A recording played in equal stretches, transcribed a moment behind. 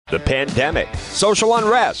the pandemic, social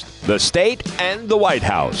unrest, the state, and the White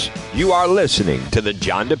House. You are listening to The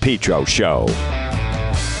John DePetro Show.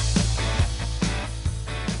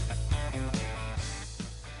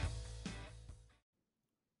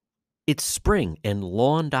 It's spring, and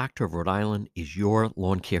Lawn Doctor of Rhode Island is your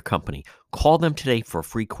lawn care company. Call them today for a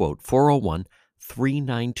free quote,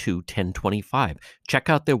 401-392-1025. Check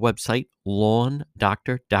out their website,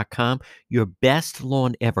 lawndoctor.com. Your best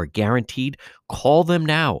lawn ever, guaranteed. Call them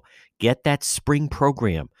now. Get that spring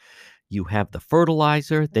program. You have the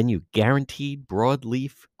fertilizer, then you guaranteed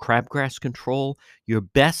broadleaf crabgrass control. Your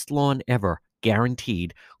best lawn ever,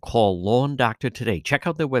 guaranteed. Call Lawn Doctor today. Check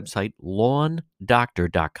out their website,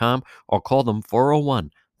 lawndoctor.com, or call them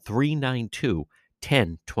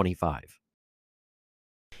 401-392-1025.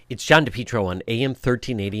 It's John DePetro on AM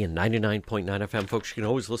 1380 and 99.9 FM. Folks, you can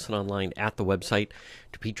always listen online at the website,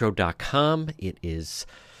 depetro.com. It is,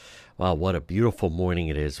 wow, what a beautiful morning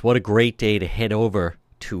it is. What a great day to head over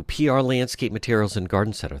to PR Landscape Materials and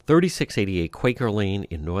Garden Center, 3688 Quaker Lane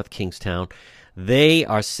in North Kingstown. They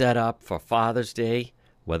are set up for Father's Day,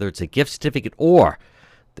 whether it's a gift certificate or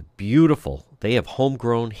the beautiful, they have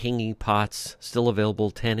homegrown hanging pots still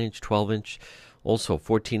available, 10-inch, 12-inch, also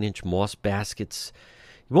 14-inch moss baskets.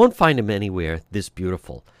 You won't find them anywhere this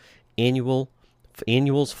beautiful. Annuals,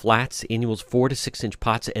 flats, annuals 4 to 6-inch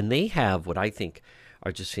pots, and they have what I think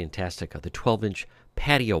are just fantastic, the 12-inch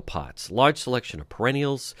patio pots, large selection of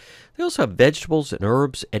perennials. They also have vegetables and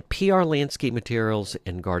herbs at PR Landscape Materials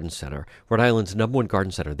and Garden Center, Rhode Island's #1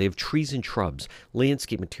 garden center. They have trees and shrubs,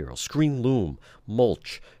 landscape materials, screen loam,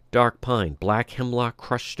 mulch, dark pine, black hemlock,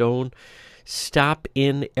 crushed stone. Stop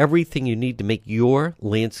in, everything you need to make your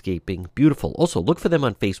landscaping beautiful. Also, look for them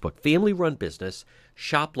on Facebook. Family-run business,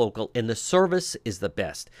 shop local, and the service is the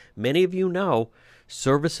best. Many of you know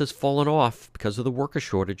service has fallen off because of the worker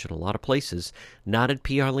shortage in a lot of places. Not at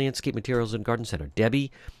PR Landscape Materials and Garden Center.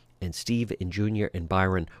 Debbie and Steve and Junior and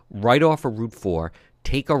Byron, right off of Route 4.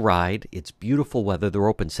 Take a ride. It's beautiful weather. They're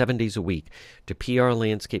open 7 days a week to PR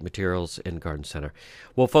Landscape Materials and Garden Center.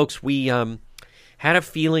 Well, folks, we had a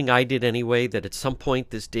feeling, I did anyway, that at some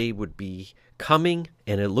point this day would be coming,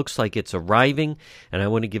 and it looks like it's arriving. And I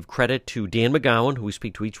want to give credit to Dan McGowan, who we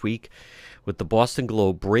speak to each week, with the Boston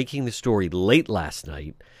Globe, breaking the story late last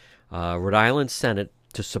night. Rhode Island Senate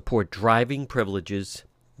to support driving privileges.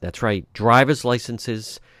 That's right, driver's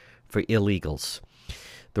licenses for illegals.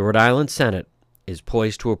 The Rhode Island Senate is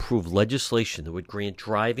poised to approve legislation that would grant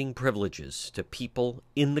driving privileges to people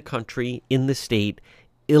in the country, in the state,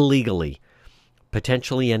 illegally,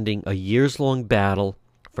 potentially ending a years-long battle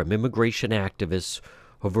from immigration activists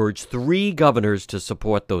who have urged 3 governors to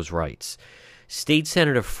support those rights. State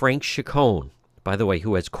Senator Frank Chacon, by the way,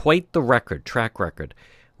 who has quite the track record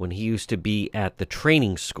when he used to be at the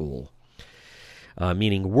training school,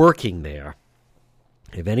 meaning working there.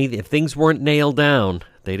 If things weren't nailed down,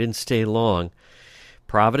 they didn't stay long.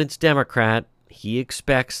 Providence Democrat, he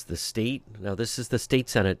expects the state, now this is the state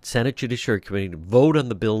Senate Judiciary Committee, to vote on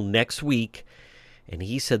the bill next week. And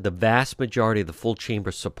he said the vast majority of the full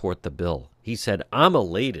chamber support the bill. He said, I'm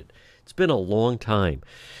elated. It's been a long time.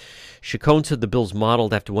 Chacon said the bill's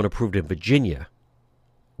modeled after one approved in Virginia,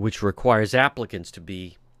 which requires applicants to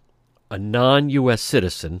be a non-U.S.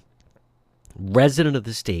 citizen, resident of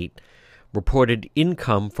the state, reported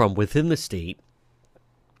income from within the state,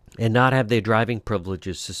 and not have their driving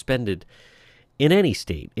privileges suspended in any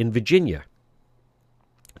state. In Virginia,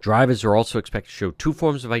 drivers are also expected to show 2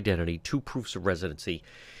 forms of identity, 2 proofs of residency,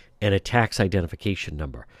 and a tax identification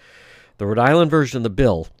number. The Rhode Island version of the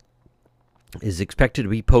bill is expected to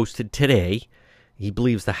be posted today. He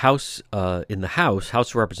believes the House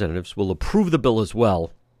of Representatives will approve the bill as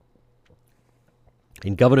well.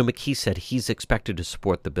 And Governor McKee said he's expected to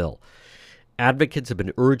support the bill. Advocates have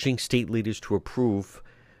been urging state leaders to approve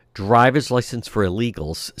driver's license for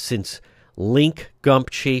illegals since Link Gump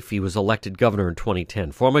Chafee was elected governor in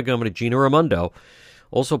 2010. Former Governor Gina Raimondo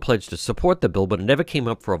also pledged to support the bill, but it never came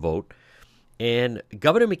up for a vote. And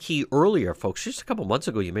Governor McKee earlier, folks, just a couple months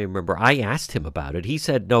ago, you may remember, I asked him about it. He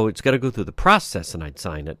said, no, it's got to go through the process and I'd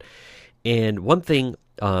sign it. And one thing,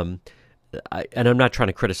 and I'm not trying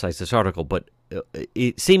to criticize this article, but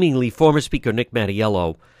seemingly former Speaker Nick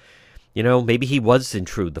Mattiello, maybe he was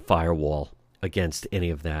intrude the firewall against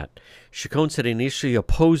any of that. Chacon said he initially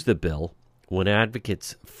opposed the bill when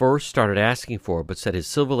advocates first started asking for it, but said his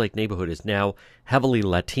Silver Lake neighborhood is now heavily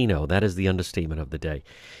Latino. That is the understatement of the day.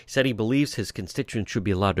 He said he believes his constituents should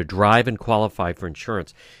be allowed to drive and qualify for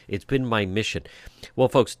insurance. It's been my mission. Well,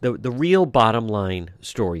 folks, the real bottom line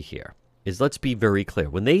story here is, let's be very clear.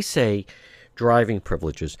 When they say driving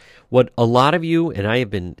privileges, what a lot of you, and I have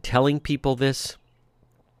been telling people this,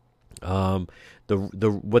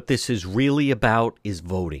 What this is really about is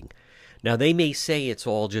voting. Now, they may say it's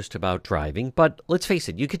all just about driving, but let's face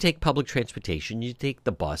it, you could take public transportation, you take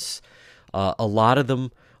the bus. A lot of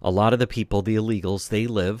the people, the illegals,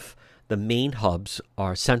 the main hubs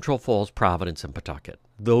are Central Falls, Providence, and Pawtucket.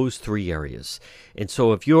 Those three areas. And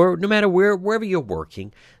so if no matter wherever you're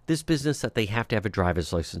working, this business that they have to have a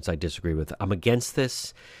driver's license, I disagree with. I'm against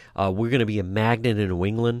this. We're going to be a magnet in New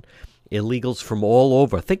England. Illegals from all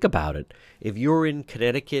over. Think about it. If you're in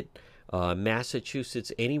Connecticut,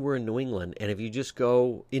 Massachusetts, anywhere in New England, and if you just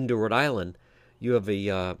go into Rhode Island, you have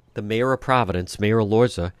the mayor of Providence, Mayor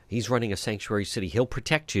Lorza. He's running a sanctuary city. He'll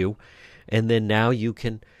protect you, and then now you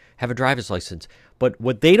can have a driver's license. But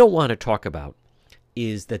what they don't want to talk about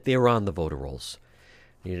is that they're on the voter rolls.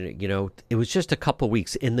 You know, it was just a couple of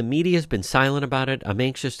weeks, and the media has been silent about it. I'm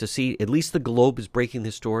anxious to see, at least the Globe is breaking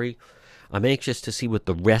this story. I'm anxious to see what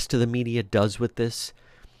the rest of the media does with this.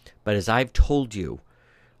 But as I've told you,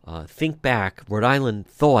 think back, Rhode Island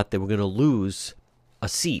thought they were going to lose a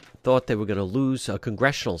seat, thought they were going to lose a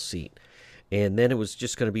congressional seat, and then it was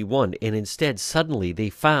just going to be one. And instead, suddenly, they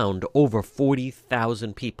found over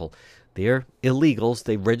 40,000 people. They're illegals.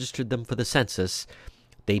 They registered them for the census.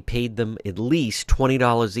 They paid them at least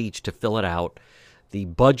 $20 each to fill it out. The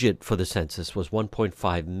budget for the census was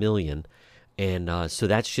 $1.5 million, and so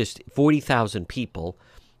that's just 40,000 people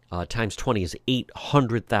times 20 is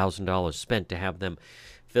 $800,000 spent to have them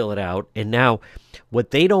fill it out. And now,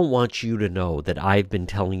 what they don't want you to know that I've been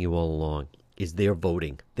telling you all along is they're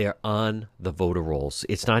voting. They're on the voter rolls.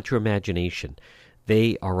 It's not your imagination.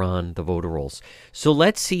 They are on the voter rolls. So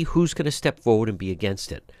let's see who's going to step forward and be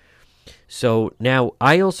against it. So now,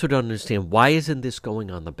 I also don't understand, why isn't this going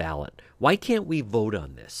on the ballot? Why can't we vote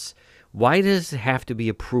on this? Why does it have to be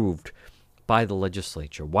approved by the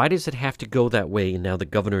legislature? Why does it have to go that way, and now the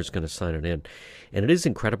governor is going to sign it in? And it is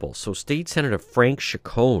incredible. So State Senator Frank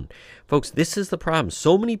Chacon, folks, this is the problem.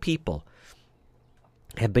 So many people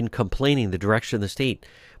have been complaining the direction of the state,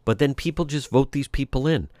 but then people just vote these people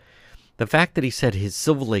in. The fact that he said his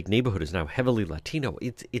Silver Lake neighborhood is now heavily Latino,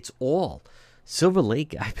 it's all Silver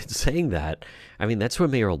Lake. I've been saying that. I mean, that's where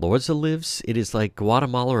Mayor Lorza lives. It is like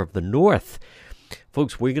Guatemala of the North.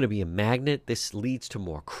 Folks, we're going to be a magnet. This leads to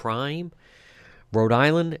more crime. Rhode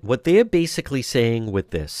Island, what they're basically saying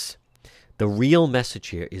with this, the real message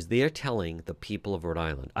here is they're telling the people of Rhode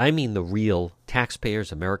Island, I mean the real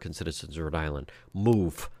taxpayers, American citizens of Rhode Island,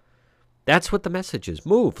 move. That's what the message is.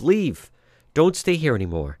 Move, leave. Don't stay here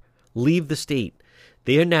anymore. Leave the state.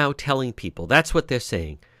 They're now telling people, that's what they're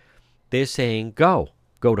saying. They're saying, go.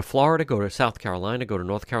 Go to Florida, go to South Carolina, go to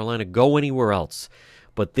North Carolina, go anywhere else.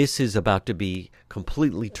 But this is about to be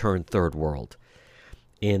completely turned third world.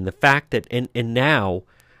 And the fact that, and now,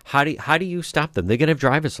 how do you stop them? They're going to have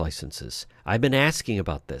driver's licenses. I've been asking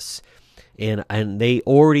about this. And they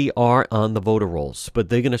already are on the voter rolls, but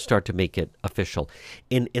they're going to start to make it official.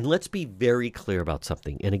 And let's be very clear about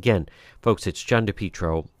something. And again, folks, it's John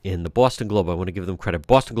DePietro in the Boston Globe. I want to give them credit.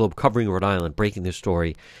 Boston Globe covering Rhode Island, breaking this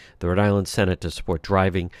story. The Rhode Island Senate to support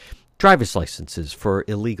driver's licenses for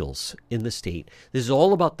illegals in the state. This is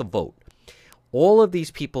all about the vote. All of these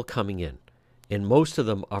people coming in, and most of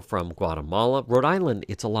them are from Guatemala. Rhode Island,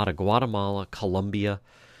 it's a lot of Guatemala, Colombia,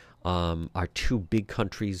 are two big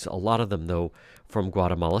countries. A lot of them, though, from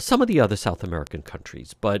Guatemala. Some of the other South American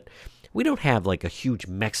countries. But we don't have like a huge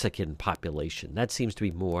Mexican population. That seems to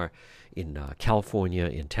be more in California,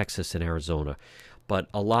 in Texas, and Arizona. But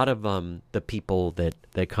a lot of the people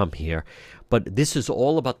that come here. But this is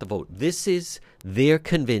all about the vote. They're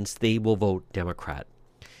convinced they will vote Democrat.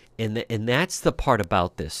 And that's the part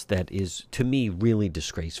about this that is, to me, really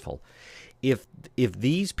disgraceful. If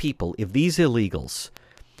these people, if these illegals,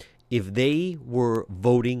 if they were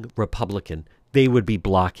voting Republican, they would be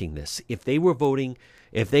blocking this. If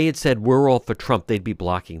they had said we're all for Trump, they'd be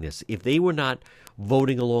blocking this. If they were not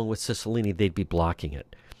voting along with Cicilline, they'd be blocking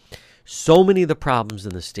it. So many of the problems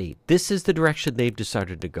in the state, this is the direction they've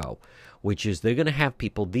decided to go, which is they're going to have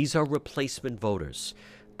people, these are replacement voters.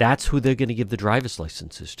 That's who they're going to give the driver's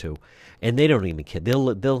licenses to. And they don't even care.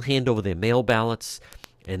 They'll hand over their mail ballots,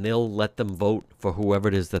 and they'll let them vote for whoever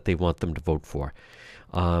it is that they want them to vote for.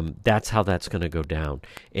 That's how that's going to go down.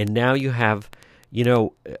 And now you have,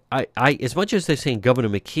 I as much as they're saying Governor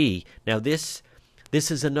McKee, now this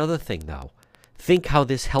is another thing, though. Think how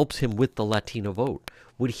this helps him with the Latino vote.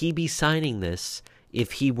 Would he be signing this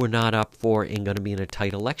if he were not up for and going to be in a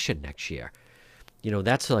tight election next year?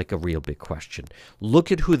 That's like a real big question.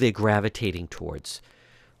 Look at who they're gravitating towards.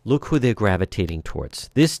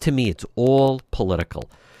 This, to me, it's all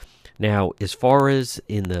political. Now, as far as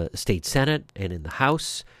in the state Senate and in the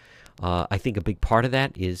House, I think a big part of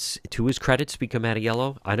that is, to his credit, Speaker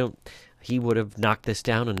Mattiello. He would have knocked this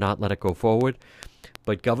down and not let it go forward.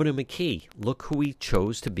 But Governor McKee, look who he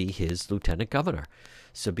chose to be his lieutenant governor,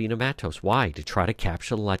 Sabina Matos. Why? To try to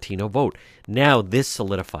capture the Latino vote. Now this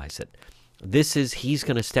solidifies it. He's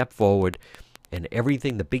going to step forward, and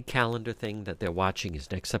everything, the big calendar thing that they're watching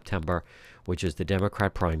is next September, which is the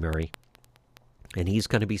Democrat primary. And he's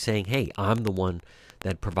going to be saying, hey, I'm the one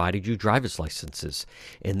that provided you driver's licenses,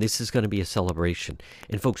 and this is going to be a celebration.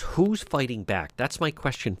 And folks, who's fighting back? That's my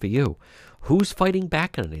question for you. Who's fighting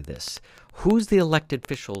back on any of this? Who's the elected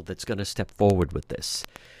official that's going to step forward with this?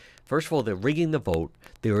 First of all, they're rigging the vote.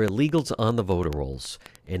 There are illegals on the voter rolls,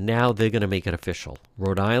 and now they're going to make it official.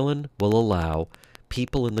 Rhode Island will allow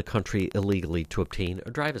people in the country illegally to obtain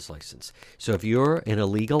a driver's license. So if you're an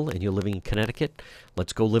illegal and you're living in Connecticut,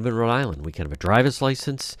 let's go live in Rhode Island. We can have a driver's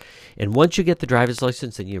license. And once you get the driver's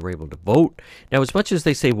license, then you're able to vote. Now, as much as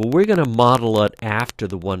they say, well, we're going to model it after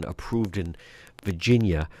the one approved in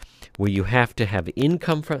Virginia, where you have to have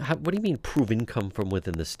income from, what do you mean prove income from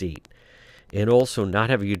within the state? And also not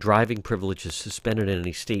have your driving privileges suspended in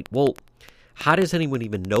any state. Well, how does anyone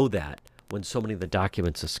even know that when so many of the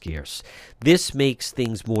documents are scarce? This makes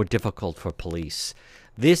things more difficult for police.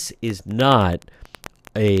 This is not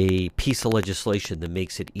a piece of legislation that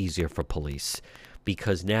makes it easier for police.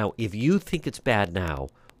 Because now, if you think it's bad now,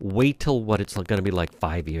 wait till what it's going to be like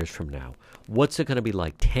 5 years from now. What's it going to be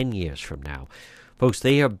like 10 years from now? Folks,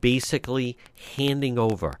 they are basically handing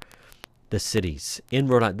over the cities in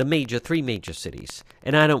Rhode Island, the three major cities.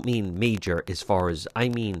 And I don't mean major as far as, I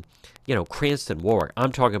mean, Cranston, Warwick.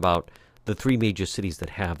 I'm talking about the three major cities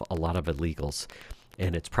that have a lot of illegals.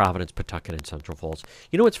 And it's Providence, Pawtucket, and Central Falls.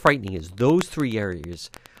 You know what's frightening is those three areas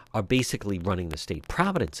are basically running the state.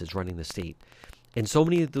 Providence is running the state. And so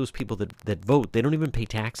many of those people that vote, they don't even pay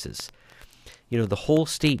taxes. The whole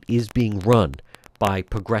state is being run by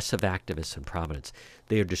progressive activists in Providence.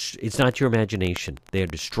 It's not your imagination. They are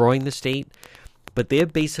destroying the state, but they're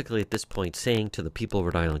basically at this point saying to the people of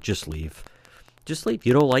Rhode Island, just leave. Just leave.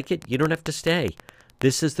 You don't like it? You don't have to stay.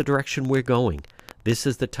 This is the direction we're going. This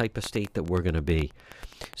is the type of state that we're going to be.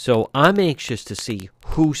 So I'm anxious to see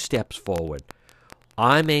who steps forward.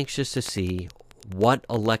 I'm anxious to see what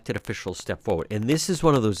elected officials step forward. And this is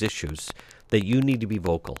one of those issues that you need to be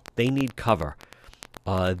vocal. They need cover.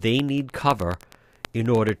 They need cover in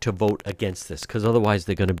order to vote against this, because otherwise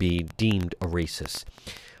they're going to be deemed a racist.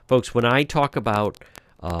 Folks, when I talk about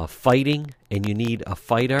fighting and you need a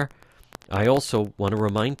fighter, I also want to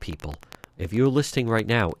remind people, if you're listening right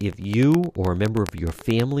now, if you or a member of your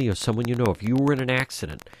family or someone you know, if you were in an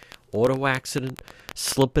accident, auto accident,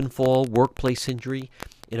 slip and fall, workplace injury,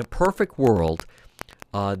 in a perfect world,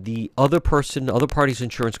 the other party's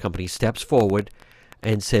insurance company steps forward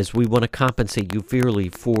and says, we want to compensate you fairly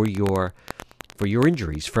for your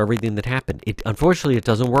injuries, for everything that happened. Unfortunately, it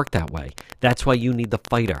doesn't work that way. That's why you need the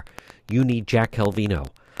fighter. You need Jack Calvino.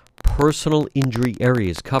 Personal injury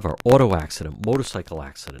areas cover auto accident, motorcycle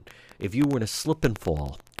accident. If you were in a slip and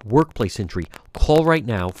fall, workplace injury, call right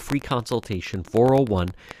now, free consultation,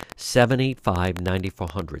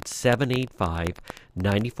 401-785-9400,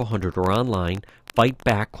 785-9400, or online,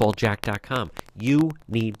 fightbackcalljack.com. You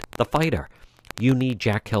need the fighter. You need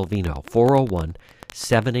Jack Calvino,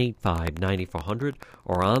 401-785-9400,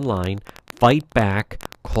 or online,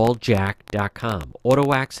 fightbackcalljack.com.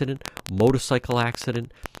 Auto accident, motorcycle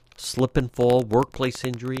accident, slip and fall, workplace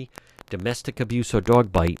injury, domestic abuse, or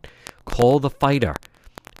dog bite, call the fighter.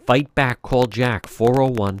 Fight Back, call Jack,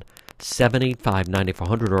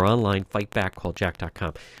 401-785-9400, or online,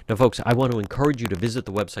 fightbackcalljack.com. Now, folks, I want to encourage you to visit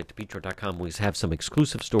the website, DePetro.com. We have some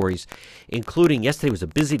exclusive stories, including yesterday was a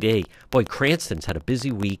busy day. Boy, Cranston's had a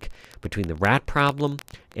busy week between the rat problem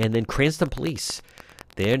and then Cranston police.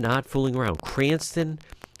 They're not fooling around. Cranston,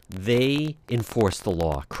 they enforce the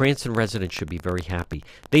law. Cranston residents should be very happy.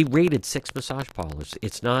 They raided 6 massage parlors.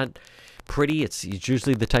 It's not pretty. It's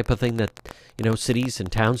usually the type of thing that, cities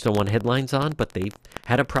and towns don't want headlines on, but they've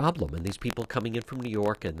had a problem. And these people coming in from New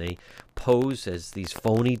York, and they pose as these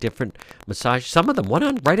phony different massage. Some of them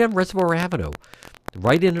went right on Reservoir Avenue,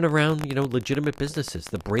 right in and around, legitimate businesses,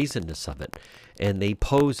 the brazenness of it. And they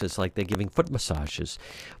pose as like they're giving foot massages.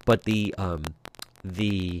 But the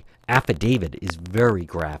affidavit is very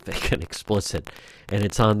graphic and explicit, and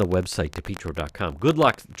it's on the website, DePetro.com. Good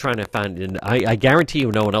luck trying to find it. I guarantee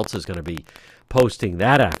you no one else is going to be posting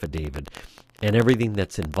that affidavit and everything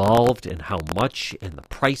that's involved and how much and the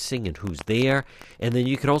pricing and who's there. And then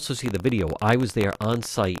you can also see the video. I was there on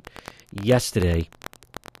site yesterday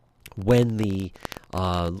when the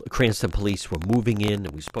Cranston police were moving in,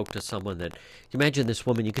 and we spoke to someone that, you imagine this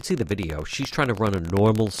woman, you can see the video, she's trying to run a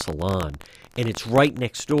normal salon, and it's right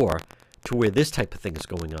next door to where this type of thing is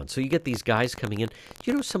going on. So you get these guys coming in.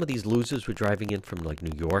 You know, some of these losers were driving in from like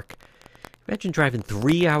New York. Imagine driving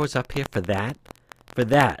 3 hours up here for that. For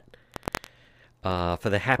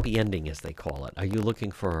the happy ending, as they call it. Are you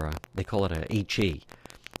looking for, they call it a HE,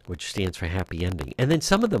 which stands for happy ending. And then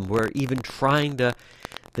some of them were even trying to,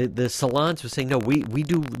 the salons were saying, no, we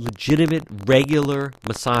do legitimate, regular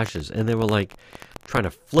massages. And they were like trying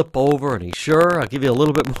to flip over, and sure, I'll give you a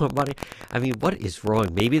little bit more money. I mean, what is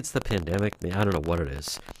wrong? Maybe it's the pandemic. I don't know what it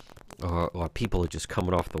is. Or people are just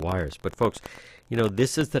coming off the wires. But folks, you know,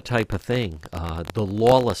 this is the type of thing. The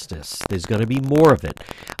lawlessness, there's going to be more of it.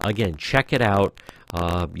 Again, check it out.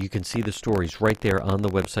 You can see the stories right there on the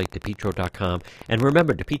website, DePetro.com. And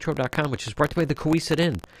remember, DePetro.com, which is brought to you by the Cowesett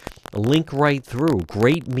Inn. A link right through.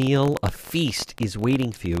 Great meal, a feast is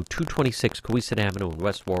waiting for you. 226 Cowesett Avenue in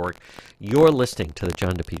West Warwick. You're listening to The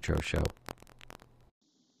John DePetro Show.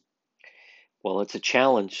 Well, it's a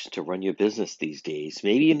challenge to run your business these days.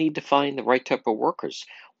 Maybe you need to find the right type of workers.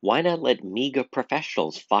 Why not let MEGA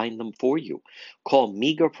Professionals find them for you? Call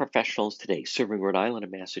MEGA Professionals today, serving Rhode Island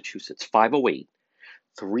and Massachusetts,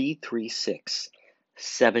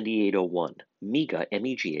 508-336-7801. MEGA,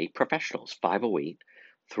 M-E-G-A, Professionals,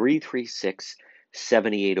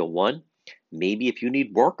 508-336-7801. Maybe if you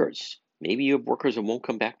need workers, maybe you have workers that won't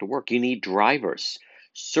come back to work. You need drivers,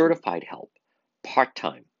 certified help,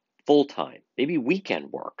 part-time, full-time, maybe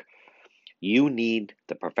weekend work. You need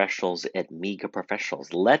the professionals at MEGA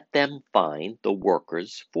Professionals. Let them find the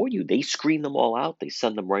workers for you. They screen them all out. They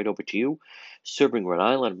send them right over to you. Serving Rhode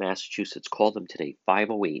Island, Massachusetts. Call them today,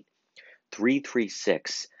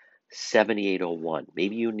 508-336-7801.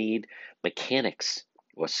 Maybe you need mechanics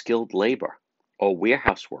or skilled labor or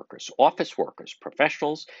warehouse workers, office workers,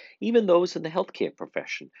 professionals, even those in the healthcare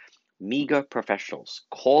profession. MEGA Professionals.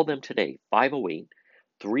 Call them today,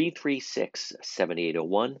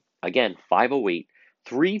 508-336-7801. Again,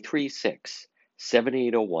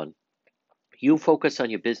 508-336-7801. You focus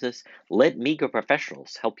on your business. Let MEGA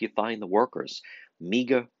Professionals help you find the workers.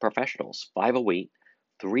 MEGA Professionals,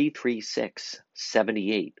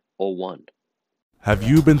 508-336-7801. Have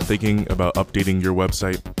you been thinking about updating your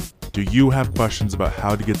website? Do you have questions about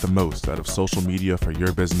how to get the most out of social media for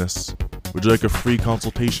your business? Would you like a free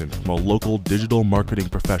consultation from a local digital marketing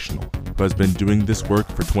professional who has been doing this work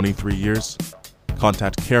for 23 years?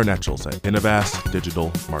 Contact Karen Etchels at Innovast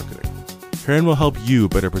Digital Marketing. Karen will help you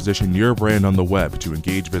better position your brand on the web to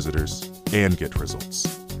engage visitors and get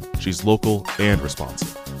results. She's local and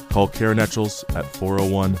responsive. Call Karen Etchels at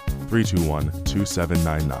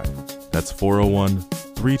 401-321-2799. That's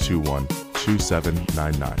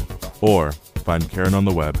 401-321-2799. Or find Karen on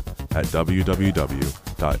the web at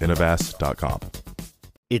www.innovast.com.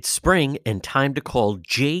 It's spring and time to call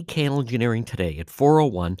JKL Engineering today at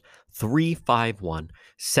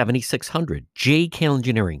 401-351-7600. JKL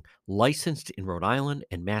Engineering, licensed in Rhode Island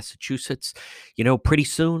and Massachusetts. You know, pretty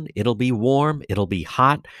soon it'll be warm, it'll be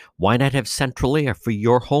hot. Why not have central air for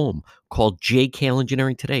your home? Call JKL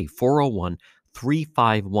Engineering today,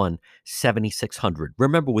 401-351-7600.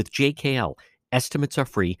 Remember, with JKL, estimates are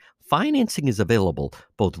free. Financing is available,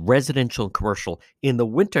 both residential and commercial. In the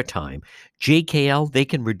wintertime, JKL, they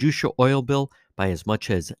can reduce your oil bill by as much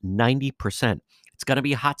as 90%. It's going to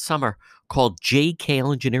be a hot summer. Call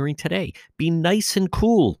JKL Engineering today. Be nice and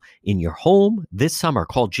cool in your home this summer.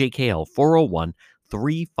 Call JKL,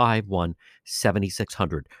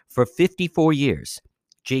 401-351-7600. For 54 years,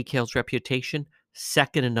 JKL's reputation,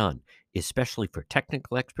 second to none, especially for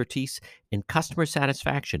technical expertise and customer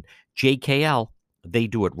satisfaction. JKL, they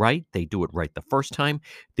do it right. They do it right the first time.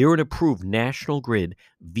 They're an approved National Grid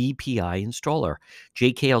VPI installer.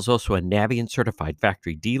 JKL is also a Navient certified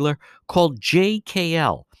factory dealer. Call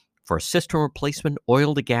JKL for a system replacement,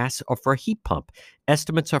 oil to gas, or for a heat pump.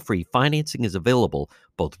 Estimates are free. Financing is available,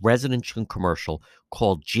 both residential and commercial.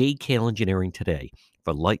 Call JKL Engineering today.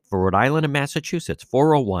 For Rhode Island and Massachusetts,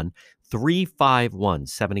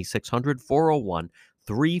 401-351-7600,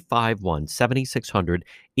 401-351-7600.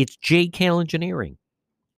 It's JKL Engineering.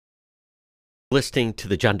 Listening to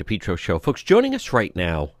the John DePetro Show. Folks, joining us right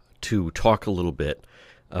now to talk a little bit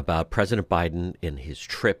about President Biden and his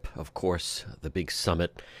trip, of course, the big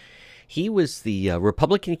summit. He was the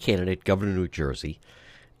Republican candidate, governor of New Jersey,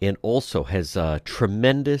 and also has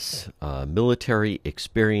tremendous military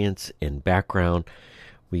experience and background.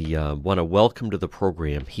 We want to welcome to the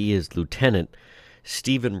program. He is Lieutenant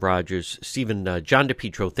Stephen Rogers. Stephen, John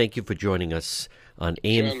DePietro, thank you for joining us on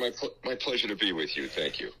AM. John, my pleasure to be with you.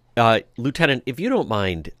 Thank you. Lieutenant, if you don't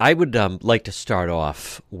mind, I would like to start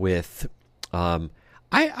off with, I'm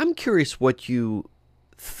curious what you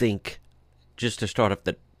think, just to start off,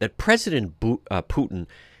 that President Putin,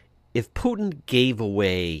 if Putin gave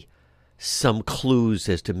away some clues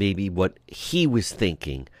as to maybe what he was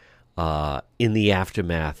thinking in the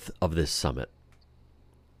aftermath of this summit.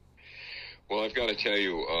 Well, I've got to tell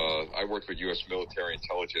you, I worked with U.S. military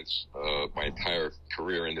intelligence my entire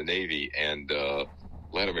career in the Navy, and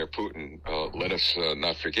Vladimir Putin, let us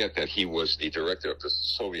not forget that he was the director of the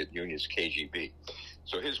Soviet Union's KGB.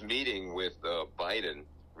 So his meeting with Biden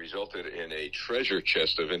resulted in a treasure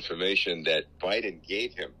chest of information that Biden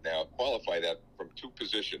gave him. Now, qualify that from two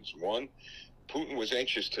positions. One, Putin was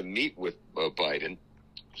anxious to meet with Biden.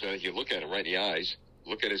 So if you look at him right in the eyes,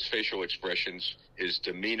 look at his facial expressions, his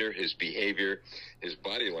demeanor, his behavior, his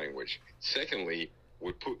body language. Secondly,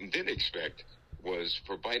 what Putin didn't expect was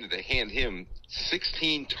for Biden to hand him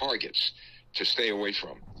 16 targets to stay away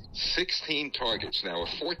from. 16 targets. Now, if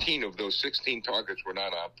 14 of those 16 targets were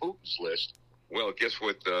not on Putin's list, well, guess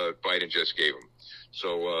what Biden just gave him?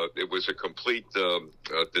 So it was a complete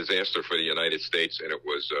disaster for the United States, and it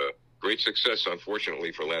was a great success,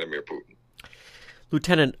 unfortunately, for Vladimir Putin.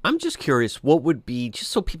 Lieutenant, I'm just curious, what would be,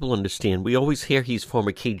 just so people understand, we always hear he's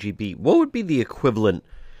former KGB, what would be the equivalent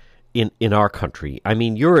in our country? I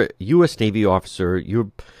mean, you're a U.S. Navy officer, you're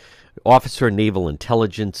officer in naval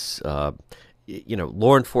intelligence,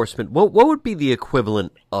 law enforcement. What would be the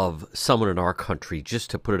equivalent of someone in our country, just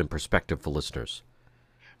to put it in perspective for listeners?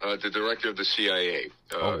 The director of the CIA.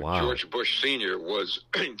 Wow. George Bush Sr. was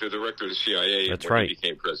the director of the CIA That's when right. he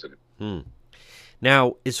became president.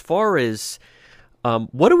 Now, as far as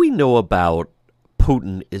what do we know about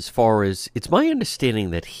Putin, as far as, it's my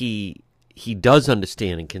understanding that he does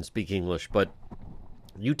understand and can speak English, but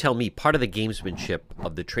you tell me, part of the gamesmanship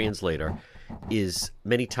of the translator is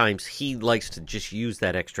many times he likes to just use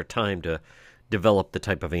that extra time to develop the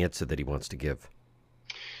type of answer that he wants to give.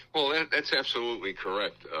 Well, that's absolutely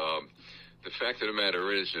correct. The fact of the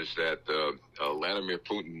matter is that Vladimir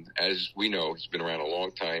Putin, as we know, he's been around a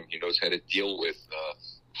long time. He knows how to deal with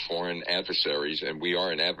foreign adversaries, and we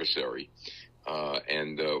are an adversary.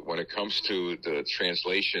 And when it comes to the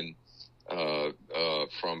translation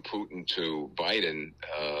from Putin to Biden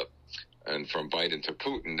and from Biden to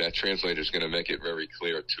Putin, that translator is going to make it very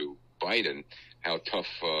clear to Biden how tough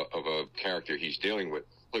of a character he's dealing with.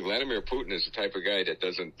 Look, Vladimir Putin is the type of guy that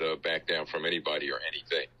doesn't back down from anybody or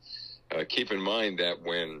anything. Keep in mind that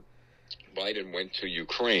when Biden went to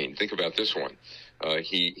Ukraine, think about this one.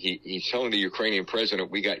 He's telling the Ukrainian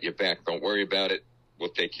president, we got your back. Don't worry about it. We'll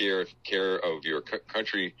take care of your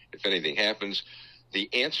country if anything happens. The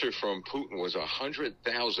answer from Putin was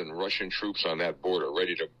 100,000 Russian troops on that border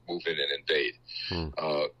ready to move in and invade.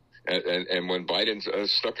 And when Biden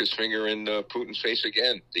stuck his finger in Putin's face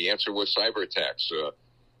again, the answer was cyber attacks.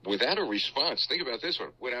 Without a response, think about this one,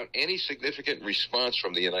 without any significant response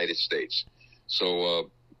from the United States. So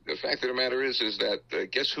the fact of the matter is that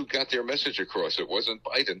guess who got their message across? It wasn't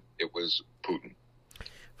Biden, it was Putin.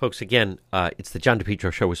 Folks, again, it's the John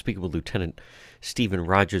DePietro Show. We're speaking with Lieutenant Stephen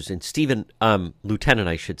Rogers. And Stephen, Lieutenant,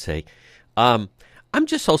 I should say, I'm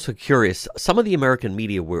just also curious. Some of the American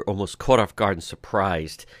media were almost caught off guard and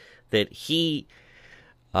surprised that he,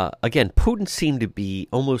 again, Putin seemed to be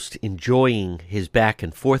almost enjoying his back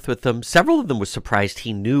and forth with them. Several of them were surprised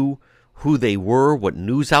he knew who they were, what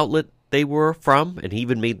news outlet they were from, and he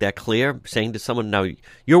even made that clear, saying to someone, now,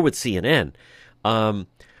 you're with CNN.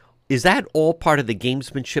 Is that all part of the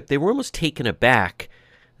gamesmanship? They were almost taken aback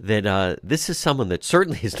that this is someone that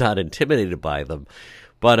certainly is not intimidated by them.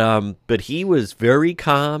 But he was very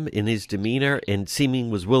calm in his demeanor and seeming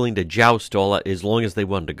was willing to joust as long as they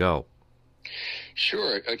wanted to go.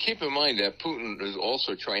 Sure. Keep in mind that Putin is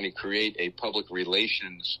also trying to create a public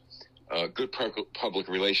relations good public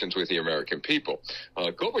relations with the American people.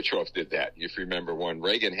 Gorbachev did that. If you remember when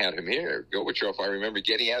Reagan had him here, Gorbachev, I remember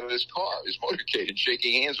getting out of his car, his motorcade, and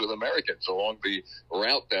shaking hands with Americans along the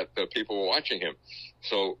route that people were watching him.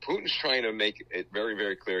 So Putin's trying to make it very,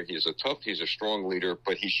 very clear he's a strong leader,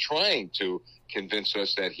 but he's trying to convince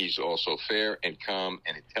us that he's also fair and calm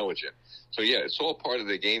and intelligent. So, yeah, it's all part of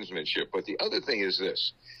the gamesmanship. But the other thing is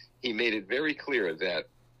this. He made it very clear that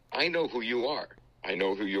I know who you are. I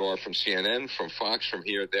know who you are from CNN, from Fox, from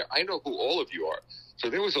here, there. I know who all of you are. So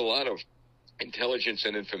there was a lot of intelligence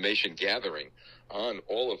and information gathering on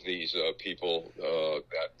all of these people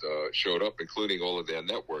that showed up, including all of their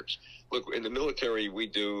networks. Look, in the military, we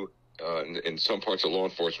do in some parts of law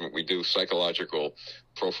enforcement, we do psychological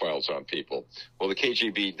profiles on people. Well, the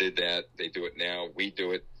KGB did that. They do it now. We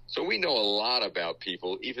do it. So we know a lot about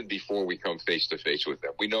people even before we come face to face with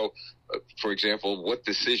them. We know, for example, what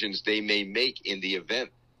decisions they may make in the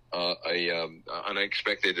event an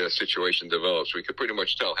unexpected situation develops. We could pretty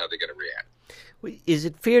much tell how they're going to react. Is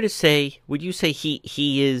it fair to say, would you say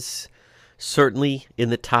he is certainly in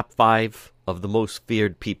the top 5 of the most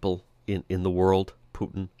feared people in the world,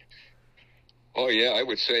 Putin? Oh, yeah, I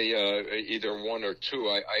would say either 1 or 2.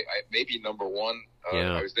 I maybe number 1.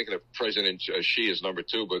 Yeah. I was thinking of President Xi as number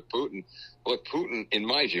 2, but Putin, look, Putin, in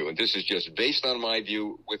my view, and this is just based on my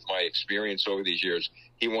view with my experience over these years,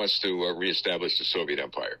 he wants to reestablish the Soviet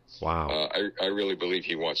Empire. Wow. I really believe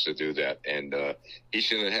he wants to do that, and he's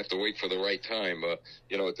going to have to wait for the right time.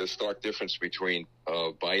 The stark difference between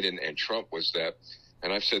Biden and Trump was that,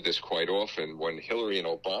 and I've said this quite often, when Hillary and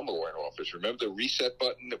Obama were in office, remember the reset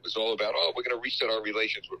button? It was all about, we're going to reset our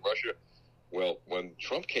relations with Russia. Well, when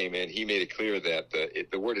Trump came in, he made it clear that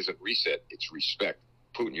the word isn't reset, it's respect.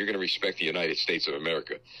 Putin, you're going to respect the United States of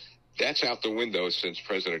America. That's out the window since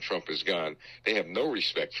President Trump is gone. They have no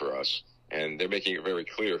respect for us, and they're making it very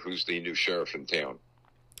clear who's the new sheriff in town.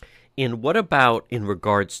 And what about in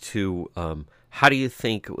regards to how do you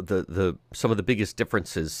think some of the biggest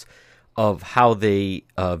differences of how they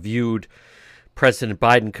viewed President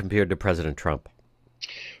Biden compared to President Trump?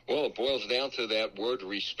 Well, it boils down to that word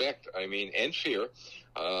respect, and fear.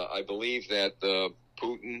 I believe that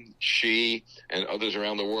Putin, Xi, and others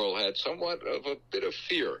around the world had somewhat of a bit of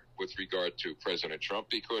fear with regard to President Trump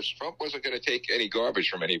because Trump wasn't going to take any garbage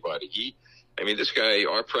from anybody. This guy,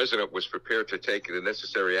 our president, was prepared to take the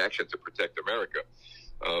necessary action to protect America.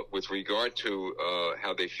 With regard to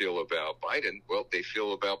how they feel about Biden, well, they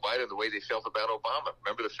feel about Biden the way they felt about Obama.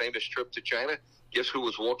 Remember the famous trip to China? Guess who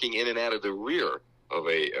was walking in and out of the rear of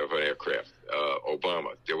an aircraft?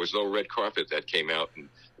 Obama. There was no red carpet that came out and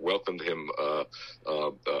welcomed him up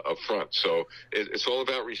front. So it's all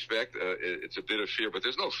about respect. It's a bit of fear, but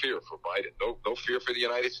there's no fear for Biden. No fear for the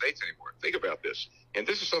United States anymore. Think about this. And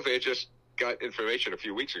this is something I just got information a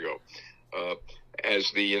few weeks ago.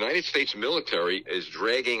 As the United States military is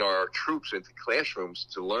dragging our troops into classrooms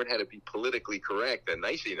to learn how to be politically correct and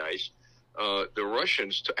nicey nice, the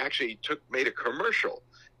Russians made a commercial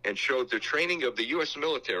and showed the training of the U.S.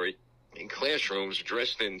 military in classrooms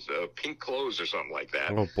dressed in pink clothes or something like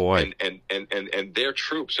that. Oh, boy. And their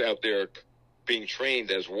troops out there being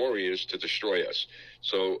trained as warriors to destroy us.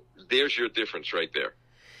 So there's your difference right there.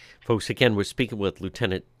 Folks, again, we're speaking with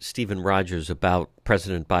Lieutenant Stephen Rogers about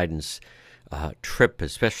President Biden's trip,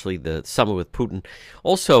 especially the summit with Putin.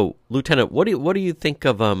 Also, Lieutenant, what do you think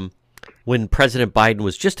of when President Biden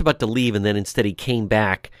was just about to leave and then instead he came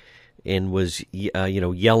back and was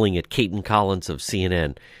yelling at Kaitlan Collins of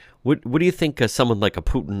CNN? What do you think of someone like a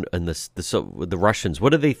Putin and the Russians?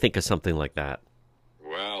 What do they think of something like that?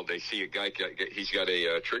 Well, they see a guy. He's got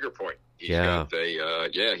a trigger point. He's yeah. got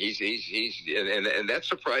and that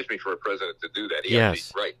surprised me for a president to do that.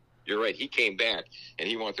 Yes. Right. You're right. He came back and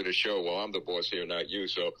he wanted to show, well, I'm the boss here, not you.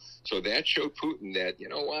 So that showed Putin that, you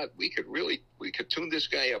know what, we could tune this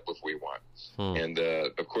guy up if we want. And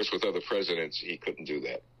of course, with other presidents, he couldn't do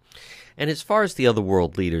that. And as far as the other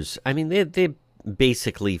world leaders, they're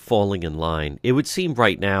basically falling in line. It would seem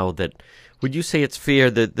right now that, would you say it's fair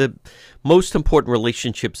that the most important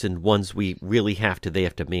relationships and ones they have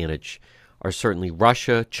to manage are certainly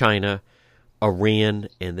Russia, China, Iran,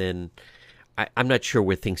 and then I'm not sure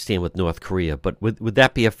where things stand with North Korea, but would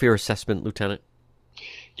that be a fair assessment, Lieutenant?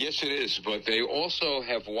 Yes, it is. But they also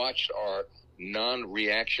have watched our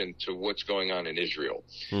non-reaction to what's going on in Israel.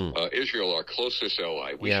 Israel, our closest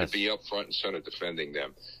ally. We should be up front and center defending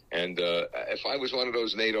them. And if I was one of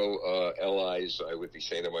those NATO allies, I would be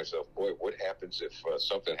saying to myself, boy, what happens if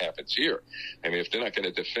something happens here? If they're not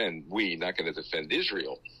going to defend, not going to defend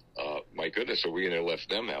Israel, my goodness, are we going to left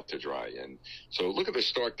them out to dry? And so look at the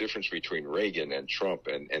stark difference between Reagan and Trump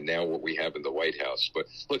and now what we have in the White House. But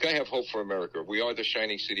look, I have hope for America. We are the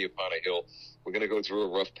shining city upon a hill. We're going to go through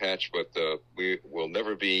a rough patch, but we will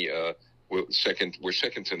never be we're second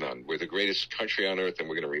to none. We're the greatest country on earth, and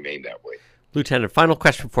we're going to remain that way. Lieutenant, final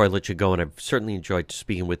question before I let you go, and I've certainly enjoyed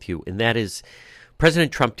speaking with you, and that is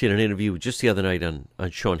President Trump did an interview just the other night on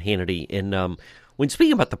Sean Hannity, and when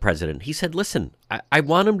speaking about the president, he said, listen, I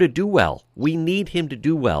want him to do well. We need him to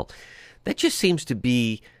do well. That just seems to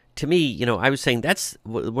be, to me, I was saying that's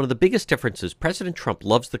one of the biggest differences. President Trump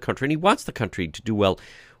loves the country, and he wants the country to do well,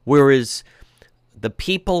 whereas the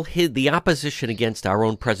people, the opposition against our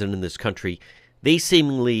own president in this country, they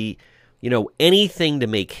seemingly, anything to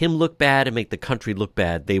make him look bad and make the country look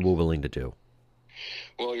bad, they were willing to do.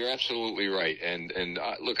 Well, you're absolutely right. And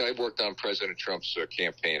look, I worked on President Trump's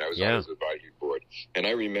campaign. I was on his advisory board. And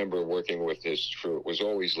I remember working with his crew. It was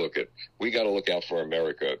always we got to look out for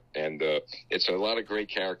America. And it's a lot of great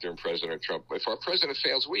character in President Trump. If our president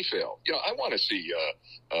fails, we fail. I want to see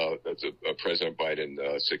President Biden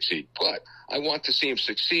succeed. But I want to see him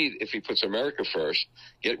succeed if he puts America first,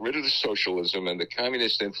 get rid of the socialism and the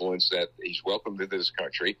communist influence that he's welcomed into this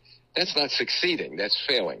country. That's not succeeding. That's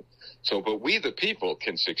failing. So, but we, the people,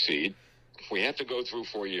 can succeed. If we have to go through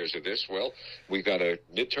 4 years of this, well, we've got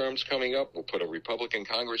midterms coming up. We'll put a Republican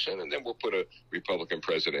Congress in, and then we'll put a Republican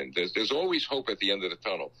president. There's always hope at the end of the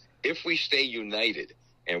tunnel. If we stay united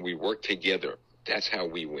and we work together, that's how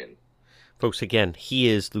we win. Folks, again, he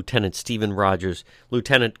is Lieutenant Stephen Rogers.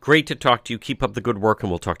 Lieutenant, great to talk to you. Keep up the good work, and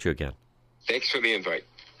we'll talk to you again. Thanks for the invite.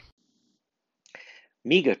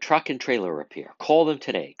 MEGA Truck and Trailer Repair. Call them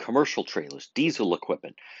today. Commercial trailers, diesel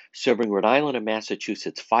equipment, serving Rhode Island and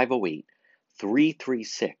Massachusetts.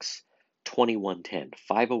 508-336-2110.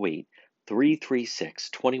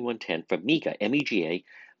 508-336-2110 for MEGA, MEGA,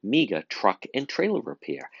 MEGA Truck and Trailer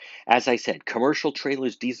Repair. As I said, commercial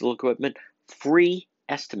trailers, diesel equipment, free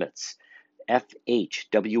estimates,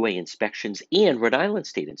 FHWA inspections, and Rhode Island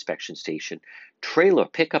State Inspection Station, trailer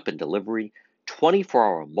pickup and delivery,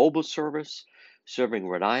 24-hour mobile service, serving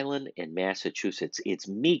Rhode Island and Massachusetts. It's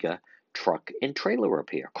MEGA Truck and Trailer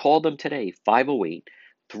Repair. Call them today,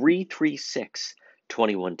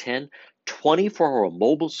 508-336-2110, 24-hour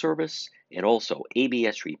mobile service, and also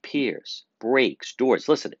ABS repairs, brakes, doors.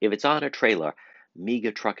 Listen, if it's on a trailer,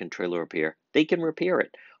 MEGA Truck and Trailer Repair, they can repair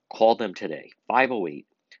it. Call them today,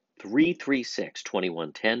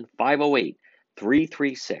 508-336-2110,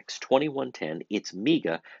 508-336-2110. It's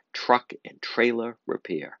MEGA Truck and Trailer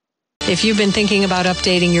Repair. If you've been thinking about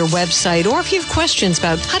updating your website, or if you have questions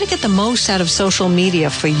about how to get the most out of social media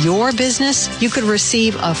for your business, you could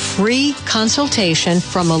receive a free consultation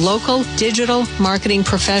from a local digital marketing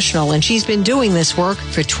professional, and she's been doing this work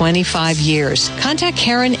for 25 years. Contact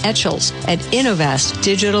Karen Etchels at Innovast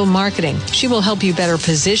Digital Marketing. She will help you better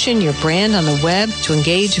position your brand on the web to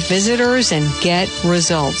engage visitors and get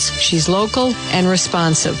results. She's local and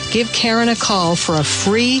responsive. Give Karen a call for a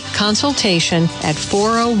free consultation at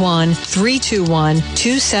 401-321-2799.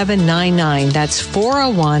 That's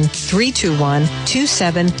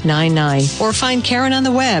 401-321-2799. Or find Karen on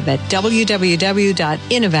the web at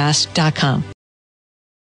www.innovast.com.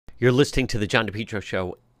 You're listening to the John DePietro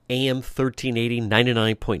Show, AM 1380,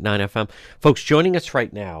 99.9 FM. Folks, joining us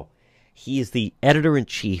right now, he is the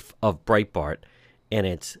editor-in-chief of Breitbart, and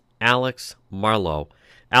it's Alex Marlow.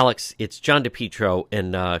 Alex, it's John DePietro,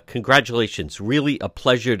 and congratulations. Really a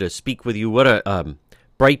pleasure to speak with you. What a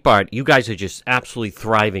Breitbart, you guys are just absolutely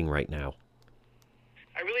thriving right now.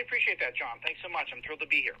 I really appreciate that, John. Thanks so much. I'm thrilled to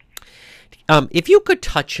be here. If you could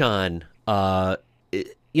touch on, one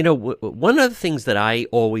of the things that I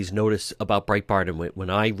always notice about Breitbart, and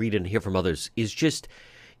when I read and hear from others, is just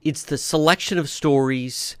it's the selection of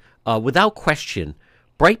stories. Without question,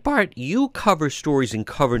 Breitbart, you cover stories and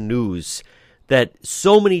cover news that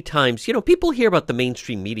so many times, people hear about the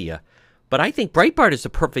mainstream media, but I think Breitbart is a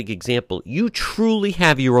perfect example. You truly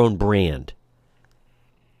have your own brand.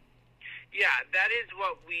 Yeah, that is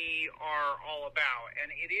what we are all about, and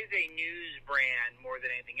it is a news brand more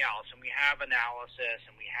than anything else, and we have analysis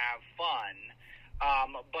and we have fun,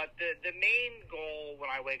 but the main goal when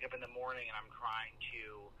I wake up in the morning and I'm trying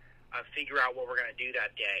to figure out what we're going to do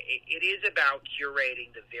that day, it is about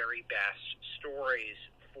curating the very best stories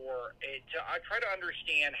for it to try to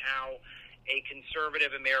understand how a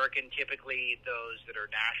conservative American, typically those that are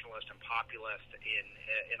nationalist and populist in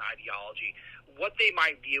ideology, what they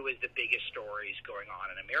might view as the biggest stories going on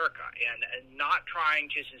in America, and not trying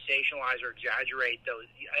to sensationalize or exaggerate those.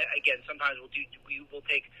 Again, sometimes we will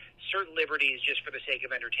take certain liberties just for the sake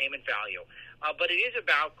of entertainment value, but it is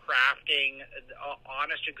about crafting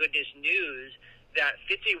honest to goodness news that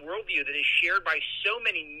fits a worldview that is shared by so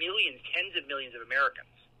many millions, tens of millions of Americans.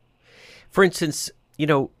 For instance,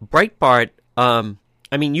 Breitbart,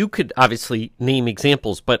 you could obviously name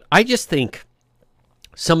examples, but I just think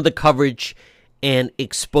some of the coverage and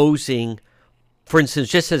exposing, for instance,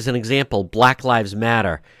 just as an example, Black Lives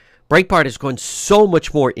Matter, Breitbart has gone so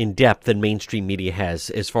much more in depth than mainstream media has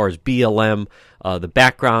as far as BLM, the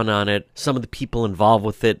background on it, some of the people involved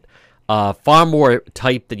with it, far more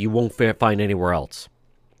type that you won't find anywhere else.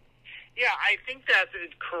 Yeah, I think that's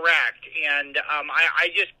correct, and I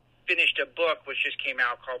just finished a book which just came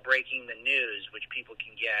out called Breaking the News, which people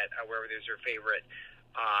can get wherever there's their favorite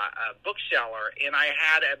bookseller. And I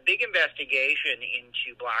had a big investigation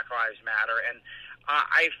into Black Lives Matter, and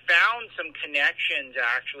I found some connections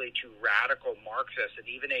actually to radical Marxists and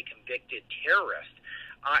even a convicted terrorist.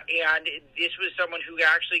 And this was someone who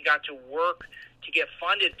actually got to work to get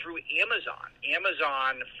funded through Amazon.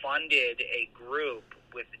 Amazon funded a group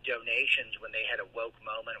with donations when they had a woke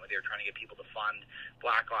moment, when they were trying to get people to fund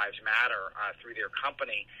Black Lives Matter through their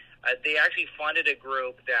company. They actually funded a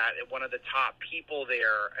group that one of the top people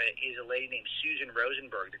there is a lady named Susan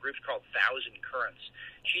Rosenberg. The group's called Thousand Currents.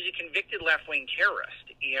 She's a convicted left-wing terrorist.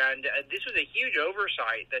 And this was a huge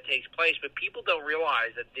oversight that takes place, but people don't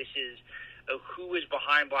realize that this is who is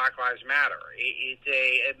behind Black Lives Matter.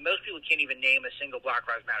 Most people can't even name a single Black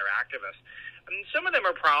Lives Matter activist. I mean, some of them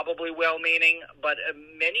are probably well-meaning, but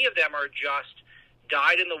many of them are just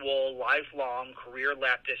dyed-in-the-wool, lifelong career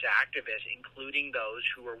leftist activists, including those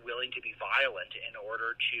who are willing to be violent in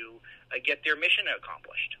order to get their mission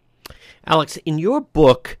accomplished. Alex, in your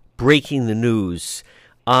book, Breaking the News,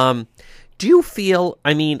 do you feel,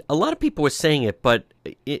 I mean, a lot of people were saying it, but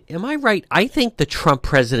am I right? I think the Trump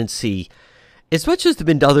presidency, as much as there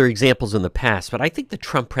have been other examples in the past, but I think the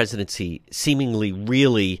Trump presidency seemingly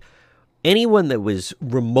really, anyone that was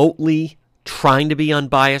remotely trying to be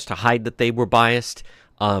unbiased or hide that they were biased,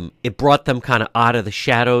 it brought them kind of out of the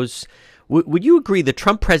shadows. Would you agree the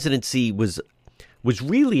Trump presidency was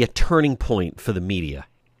really a turning point for the media?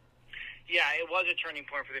 Yeah, it was a turning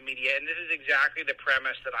point for the media, and this is exactly the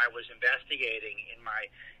premise that I was investigating in my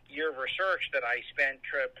year of research that I spent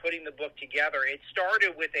putting the book together. It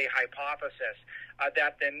started with a hypothesis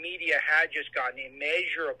that the media had just gotten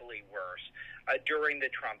immeasurably worse during the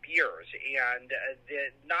Trump years, and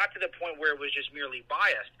not to the point where it was just merely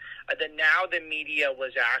biased, that now the media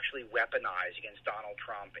was actually weaponized against Donald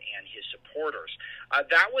Trump and his supporters.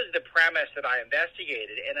 That was the premise that I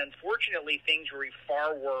investigated, and unfortunately things were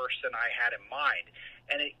far worse than I had in mind.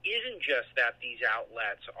 And it isn't just that these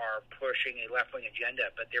outlets are pushing a left-wing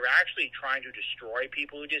agenda, but they're actually trying to destroy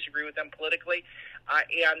people who disagree with them politically,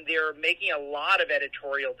 and they're making a lot of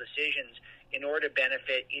editorial decisions in order to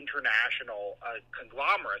benefit international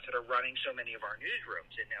conglomerates that are running so many of our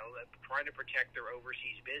newsrooms, and trying to protect their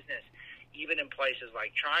overseas business, even in places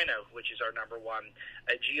like China, which is our number one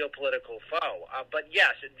geopolitical foe. But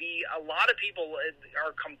yes, a lot of people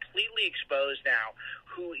are completely exposed now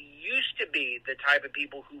who used to be the type of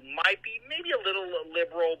people who might be maybe a little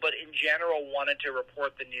liberal, but in general wanted to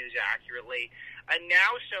report the news accurately. And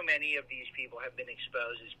now so many of these people have been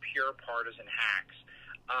exposed as pure partisan hacks.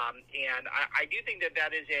 And I do think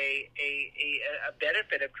that is a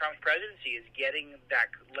benefit of Trump's presidency, is getting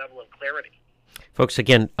that level of clarity. Folks,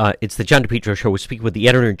 again, it's the John DePetro Show. We're speaking with the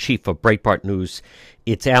editor-in-chief of Breitbart News.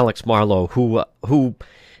 It's Alex Marlow, who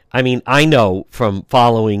I mean, I know from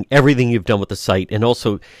following everything you've done with the site, and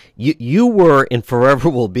also you were and forever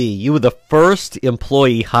will be, you were the first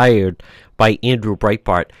employee hired by Andrew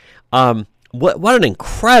Breitbart. What an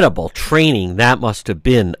incredible training that must have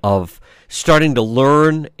been, of starting to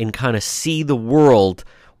learn and kind of see the world,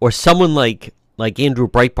 or someone like Andrew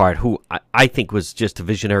Breitbart, who I think was just a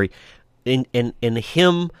visionary, and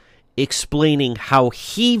him explaining how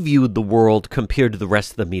he viewed the world compared to the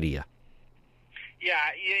rest of the media.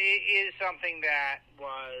 Yeah, it is something that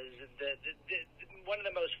was one of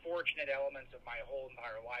the most fortunate elements of my whole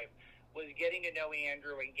entire life, was getting to know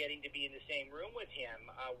Andrew and getting to be in the same room with him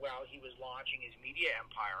while he was launching his media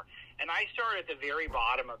empire. And I started at the very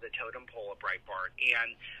bottom of the totem pole at Breitbart,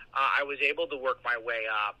 and I was able to work my way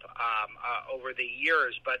up over the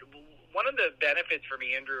years. But one of the benefits for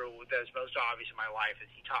me, Andrew, that is most obvious in my life,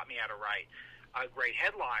 is he taught me how to write great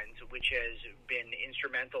headlines, which has been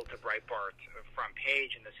instrumental to Breitbart's front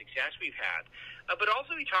page and the success we've had. But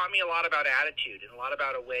also he taught me a lot about attitude and a lot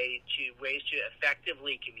about ways to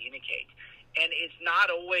effectively communicate. And it's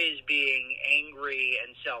not always being angry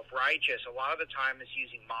and self-righteous. A lot of the time it's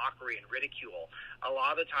using mockery and ridicule. A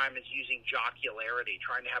lot of the time it's using jocularity,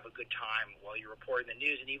 trying to have a good time while you're reporting the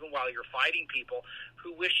news, and even while you're fighting people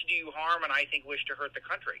who wish to do you harm and I think wish to hurt the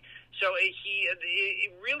country. So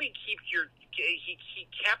it really keeps he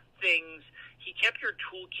kept your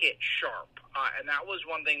toolkit sharp, and that was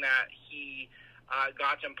one thing that he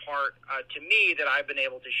got to impart to me that I've been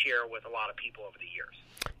able to share with a lot of people over the years.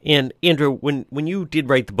 And Andrew, when you did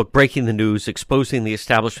write the book Breaking the News, Exposing the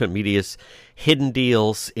Establishment Media's Hidden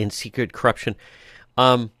Deals and Secret Corruption,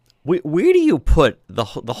 where do you put the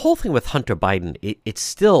whole thing with Hunter Biden? It's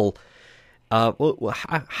still, how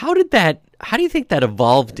do you think that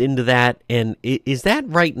evolved into that? And is that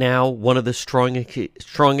right now one of the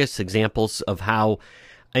strongest examples of how,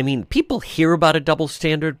 I mean, people hear about a double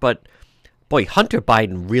standard, but boy, Hunter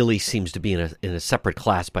Biden really seems to be in a separate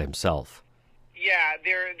class by himself. Yeah,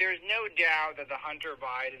 there's no doubt that the Hunter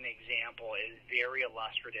Biden example is very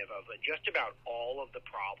illustrative of just about all of the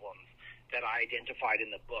problems that I identified in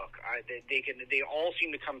the book. They all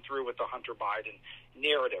seem to come through with the Hunter Biden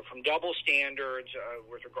narrative, from double standards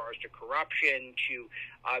with regards to corruption to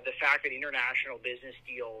the fact that international business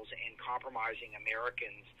deals and compromising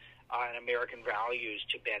Americans and American values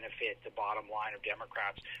to benefit the bottom line of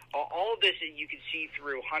Democrats. All of this you can see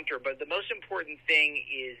through Hunter, but the most important thing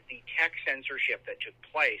is the tech censorship that took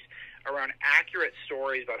place around accurate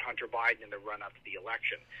stories about Hunter Biden in the run-up to the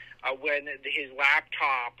election. When his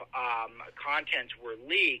laptop contents were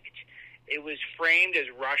leaked, it was framed as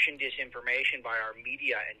Russian disinformation by our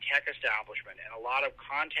media and tech establishment, and a lot of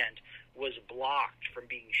content was blocked from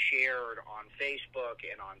being shared on Facebook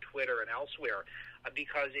and on Twitter and elsewhere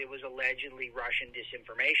because it was allegedly Russian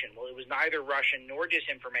disinformation. Well, it was neither Russian nor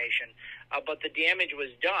disinformation, but the damage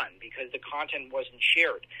was done because the content wasn't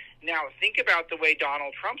shared. Now, think about the way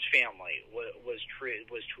Donald Trump's family was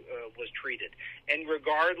treated. And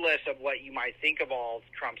regardless of what you might think of all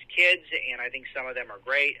of Trump's kids, and I think some of them are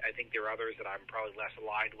great, I think there are others that I'm probably less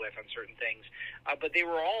aligned with on certain things, but they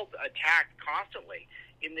were all attacked constantly.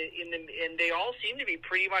 And they all seem to be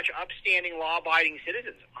pretty much upstanding, law-abiding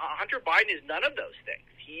citizens. Hunter Biden is none of those things.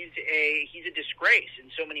 He's a disgrace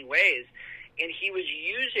in so many ways, and he was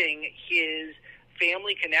using his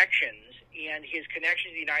family connections and his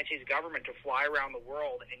connections to the United States government to fly around the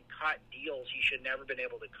world and cut deals he should never been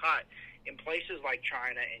able to cut in places like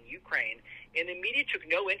China and Ukraine. And the media took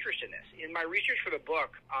no interest in this. In my research for the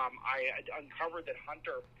book, I uncovered that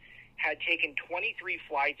Hunter had taken 23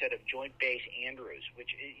 flights out of Joint Base Andrews,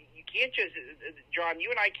 which you can't just, John, you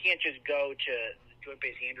and I can't just go to Joint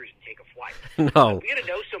Base Andrews and take a flight. No. We got to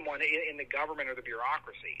know someone in the government or the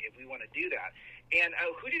bureaucracy if we want to do that. And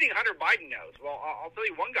who do you think Hunter Biden knows? Well, I'll tell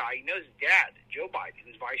you one guy. He knows his dad, Joe Biden,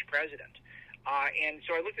 who's vice president. And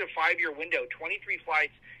so I looked at a 5-year window, 23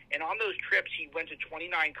 flights, and on those trips he went to 29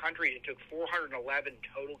 countries and took 411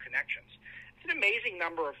 total connections. It's an amazing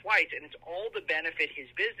number of flights, and it's all to benefit his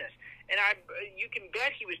business. And you can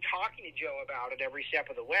bet he was talking to Joe about it every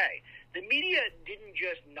step of the way. The media didn't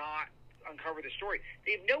just not uncover the story.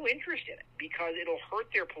 They have no interest in it because it'll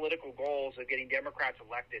hurt their political goals of getting Democrats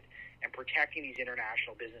elected and protecting these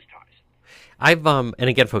international business ties. And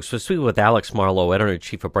again, folks, we're speaking with Alex Marlow,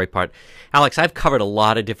 editor-in-chief of Breitbart. Alex, I've covered a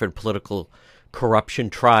lot of different political corruption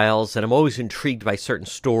trials, and I'm always intrigued by certain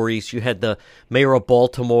stories. You had the mayor of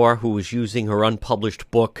Baltimore who was using her unpublished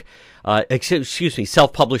book,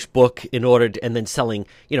 self-published book in order to, and then selling,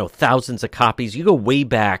 thousands of copies. You go way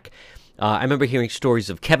back. I remember hearing stories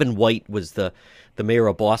of Kevin White was the mayor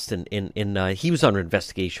of Boston, he was under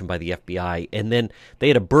investigation by the FBI, and then they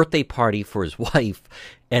had a birthday party for his wife,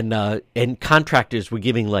 and contractors were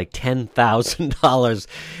giving like $10,000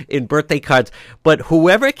 in birthday cards. But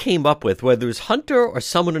whoever came up with, whether it was Hunter or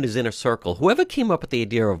someone in his inner circle, whoever came up with the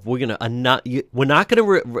idea of we're not going to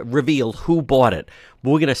reveal who bought it,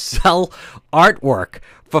 we're going to sell artwork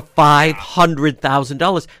for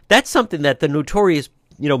 $500,000. That's something that the notorious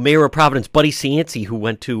Mayor of Providence, Buddy Cianci, who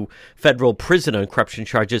went to federal prison on corruption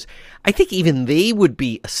charges, I think even they would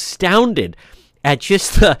be astounded at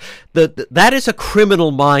just that is a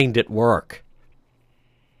criminal mind at work.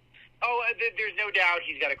 Oh, there's no doubt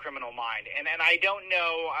he's got a criminal mind, and I don't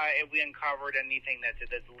know if we uncovered anything that's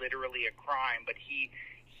literally a crime, but he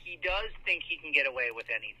does think he can get away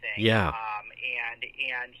with anything. Yeah.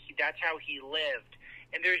 That's how he lived.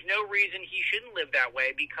 And there's no reason he shouldn't live that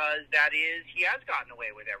way because he has gotten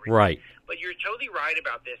away with everything. Right. But you're totally right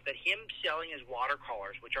about this, that him selling his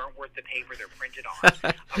watercolors, which aren't worth the paper they're printed on,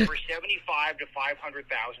 for $75,000 to $500,000,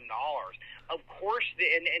 of course,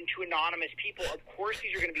 and to anonymous people, of course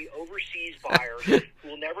these are going to be overseas buyers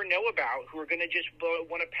who will never know about, who are going to just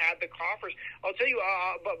want to pad the coffers. I'll tell you,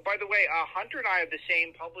 but by the way, Hunter and I have the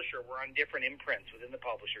same publisher. We're on different imprints within the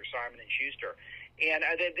publisher, Simon & Schuster. And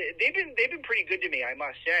they've been pretty good to me, I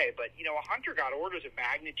must say. But Hunter got orders of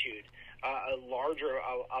magnitude larger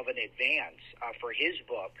of an advance for his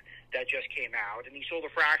book that just came out, and he sold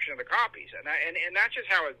a fraction of the copies. And that's just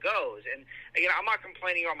how it goes. And again, I'm not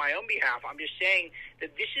complaining on my own behalf. I'm just saying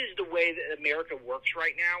that this is the way that America works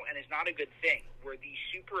right now, and it's not a good thing. Where the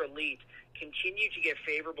super elite continue to get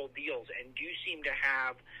favorable deals and do seem to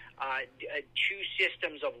have two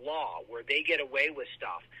systems of law where they get away with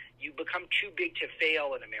stuff. You become too big to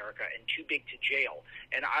fail in America and too big to jail.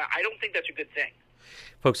 And I don't think that's a good thing.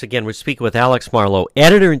 Folks, again, we're speaking with Alex Marlow,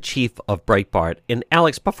 editor-in-chief of Breitbart. And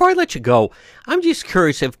Alex, before I let you go, I'm just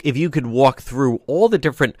curious if you could walk through all the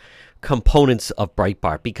different components of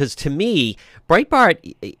Breitbart, because to me, Breitbart,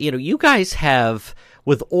 you guys have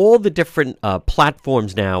with all the different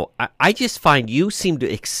platforms now, I just find you seem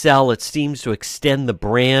to excel. It seems to extend the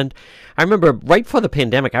brand. I remember right before the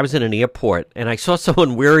pandemic, I was in an airport and I saw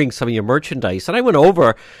someone wearing some of your merchandise, and I went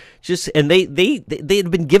over and they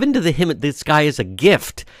had been given to this guy as a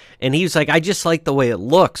gift, and he was like, I just like the way it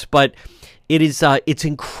looks. But it's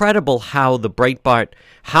incredible how the Breitbart,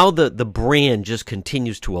 how the brand just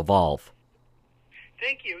continues to evolve.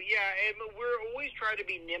 Thank you. Yeah, and we're always trying to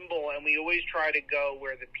be nimble, and we always try to go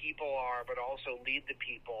where the people are, but also lead the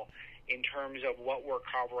people in terms of what we're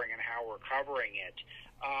covering and how we're covering it.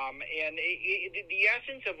 And the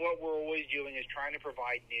essence of what we're always doing is trying to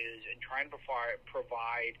provide news and trying to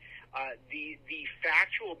provide the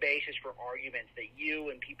factual basis for arguments that you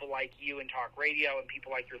and people like you in talk radio and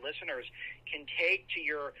people like your listeners can take to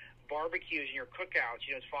your barbecues and your cookouts.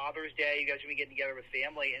 You know, it's Father's Day. You guys are going to be getting together with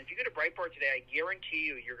family. And if you go to Breitbart today, I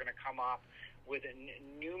guarantee you're going to come up with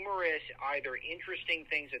numerous either interesting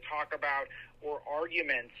things to talk about or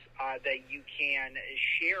arguments that you can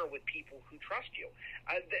share with people who trust you.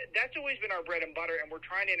 That's always been our bread and butter, and we're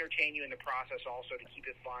trying to entertain you in the process also to keep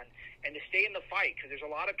it fun and to stay in the fight, because there's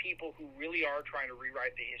a lot of people who really are trying to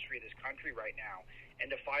rewrite the history of this country right now and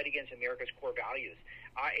to fight against America's core values.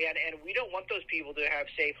 And we don't want those people to have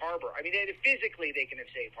safe harbor. I mean, physically they can have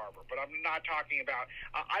safe harbor, but I'm not talking about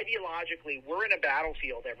ideologically. We're in a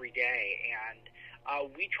battlefield every day, and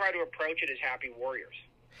we try to approach it as happy warriors.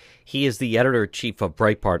 He is the editor-in-chief of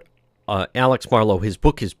Breitbart, Alex Marlow. His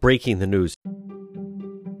book is Breaking the News.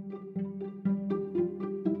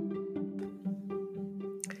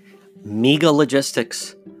 MEGA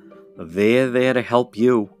Logistics. They're there to help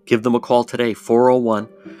you. Give them a call today,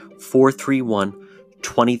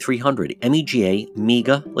 401-431-2300. MEGA,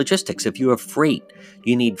 MEGA Logistics. If you have freight,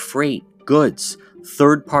 you need freight, goods,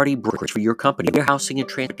 third-party brokerage for your company, warehousing and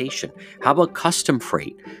transportation. How about custom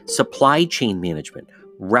freight, supply chain management,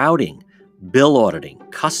 routing, bill auditing,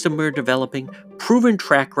 customer developing, proven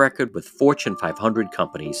track record with Fortune 500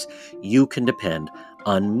 companies? You can depend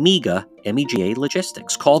on MEGA, MEGA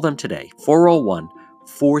Logistics. Call them today,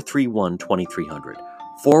 401-431-2300.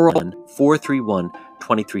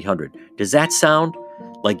 401-431-2300. Does that sound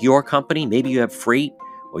like your company? Maybe you have freight,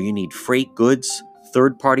 or you need freight, goods,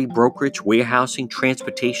 third-party brokerage, warehousing,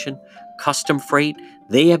 transportation, custom freight.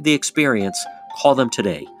 They have the experience. Call them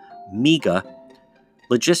today. MEGA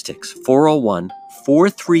Logistics,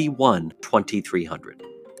 401-431-2300.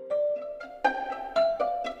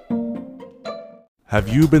 Have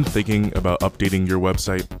you been thinking about updating your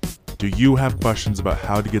website? Do you have questions about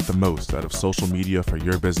how to get the most out of social media for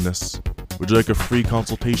your business? Would you like a free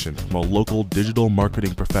consultation from a local digital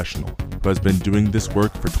marketing professional who has been doing this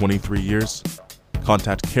work for 23 years?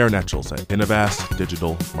 Contact Karen Etchels at Innovast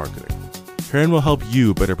Digital Marketing. Karen will help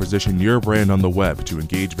you better position your brand on the web to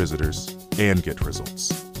engage visitors and get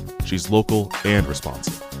results. She's local and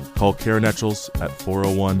responsive. Call Karen Etchels at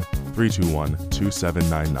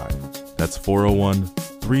 401-321-2799. That's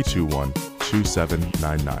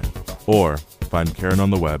 401-321-2799. Or find Karen on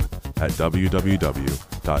the web at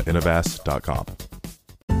www.innovast.com.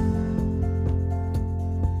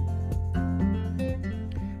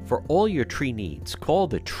 For all your tree needs, call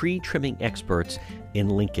the tree trimming experts in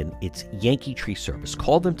Lincoln. It's Yankee Tree Service.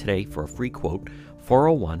 Call them today for a free quote,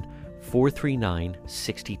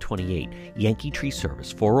 401-439-6028. Yankee Tree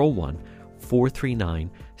Service,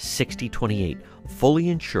 401-439-6028. Fully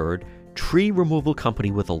insured tree removal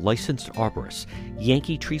company with a licensed arborist.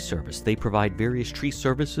 Yankee Tree Service. They provide various tree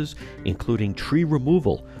services, including tree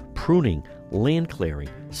removal, pruning, land clearing,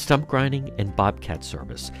 stump grinding, and bobcat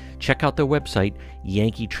service. Check out their website,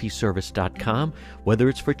 yankeetreeservice.com. Whether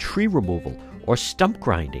it's for tree removal or stump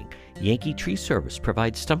grinding, Yankee Tree Service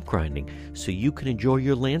provides stump grinding so you can enjoy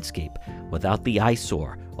your landscape without the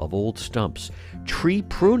eyesore of old stumps. Tree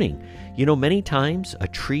pruning. You know, many times a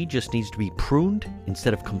tree just needs to be pruned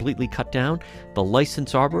instead of completely cut down. The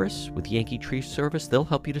licensed arborists with Yankee Tree Service, they'll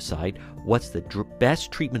help you decide what's the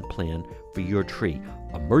best treatment plan for your tree.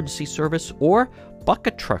 Emergency service or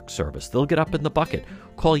bucket truck service. They'll get up in the bucket.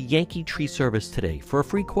 Call Yankee Tree Service today for a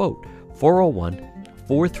free quote,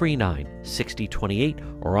 401-439-6028,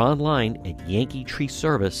 or online at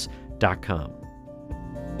yankeetreeservice.com.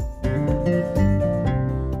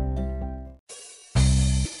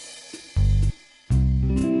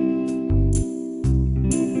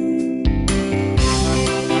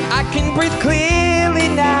 I can breathe clearly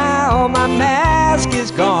now, my mask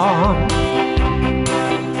is gone.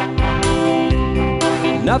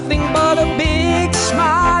 Nothing but a big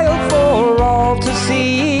smile for all to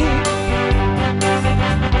see.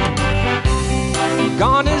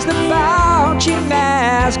 Gone is the Fauci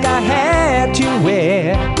mask I had to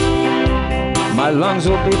wear. My My lungs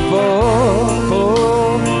will be full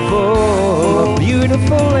of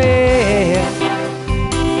beautiful air.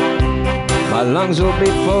 My lungs will be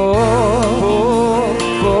full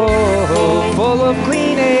of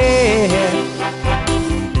clean air.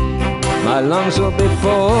 My lungs will be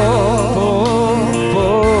full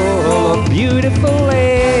of beautiful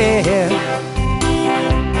air.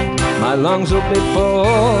 My lungs will be full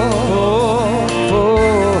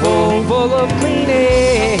of clean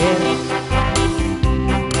air.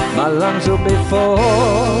 My lungs will be full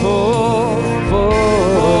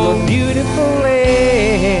of beautiful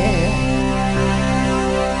air.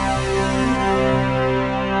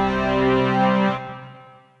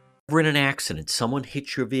 We're in an accident. Someone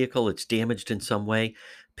hits your vehicle. It's damaged in some way.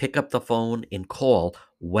 Pick up the phone and call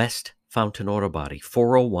West Fountain Auto Body,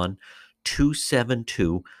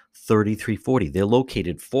 401-272-3340. They're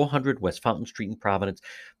located 400 West Fountain Street in Providence.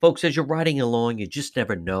 Folks, as you're riding along, you just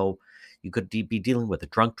never know. You could be dealing with a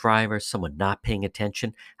drunk driver, someone not paying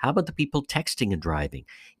attention. How about the people texting and driving?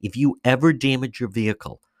 If you ever damage your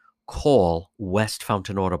vehicle, call West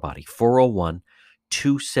Fountain Auto Body,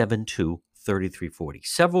 401-272-3340.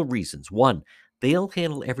 Several reasons. One, they'll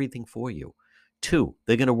handle everything for you. Two,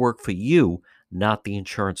 they're going to work for you, not the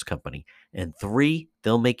insurance company. And three,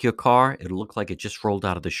 they'll make your car, it'll look like it just rolled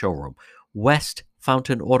out of the showroom. West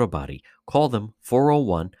Fountain Auto Body. Call them,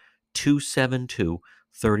 401-272-3340.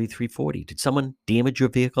 Did someone damage your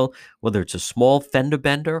vehicle? Whether it's a small fender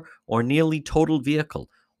bender or nearly totaled vehicle,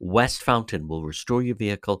 West Fountain will restore your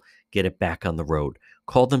vehicle, get it back on the road.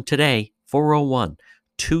 Call them today,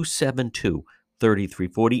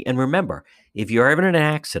 401-272-3340. And remember, if you're ever in an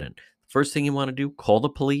accident, first thing you want to do, call the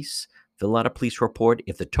police, fill out a police report.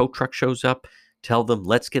 If the tow truck shows up, tell them,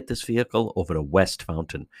 let's get this vehicle over to West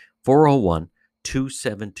Fountain,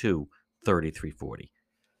 401-272-3340.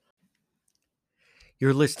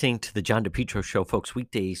 You're listening to the John DePetro Show, folks.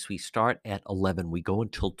 Weekdays, we start at 11. We go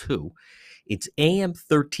until 2. It's AM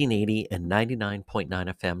 1380 and 99.9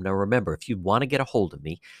 FM. Now, remember, if you want to get a hold of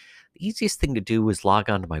me, the easiest thing to do is log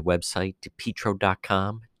on to my website,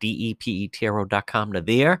 depetro.com, DEPETRO.com. Now,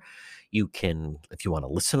 there you can, if you want to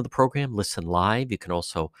listen to the program, listen live. You can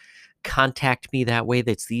also contact me that way.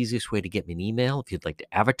 That's the easiest way to get me an email if you'd like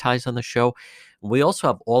to advertise on the show. We also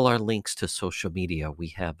have all our links to social media. We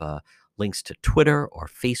have links to Twitter or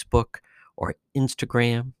Facebook or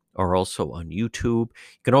Instagram, or also on YouTube.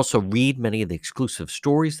 You can also read many of the exclusive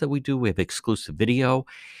stories that we do. We have exclusive video.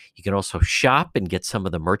 You can also shop and get some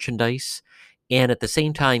of the merchandise. And at the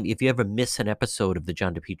same time, if you ever miss an episode of the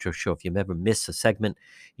John DePetro Show, if you ever miss a segment,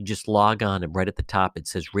 you just log on, and right at the top it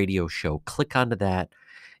says radio show. Click onto that.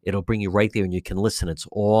 It'll bring you right there and you can listen. It's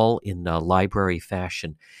all in library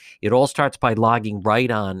fashion. It all starts by logging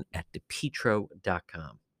right on at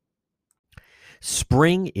depetro.com.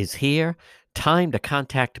 Spring is here. Time to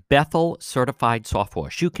contact Bethel Certified Soft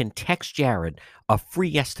Wash. You can text Jared a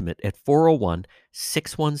free estimate at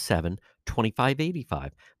 401-617-2585.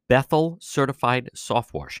 Bethel Certified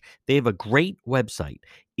Soft Wash. They have a great website.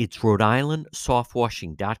 It's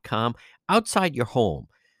Rhode-IslandSoftWashing.com. Outside your home,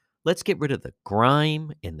 let's get rid of the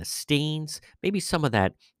grime and the stains, maybe some of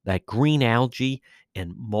that green algae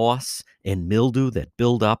and moss and mildew that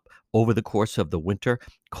build up over the course of the winter.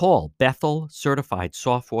 Call Bethel Certified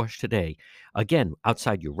Soft Wash today. Again,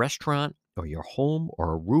 outside your restaurant or your home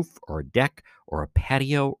or a roof or a deck or a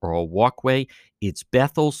patio or a walkway, it's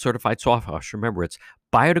Bethel Certified Soft Wash. Remember, it's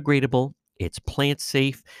biodegradable, it's plant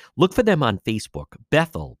safe. Look for them on Facebook,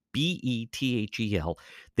 Bethel, Bethel.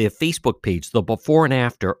 Their Facebook page, the before and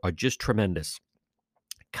after, are just tremendous.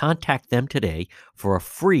 Contact them today for a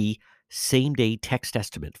free same-day text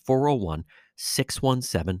estimate,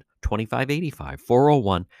 401-617-2585,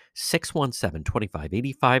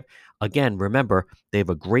 401-617-2585. Again, remember, they have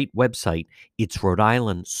a great website. It's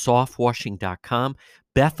Rhode-IslandSoftWashing.com.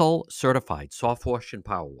 Bethel Certified Soft Wash and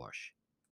Power Wash.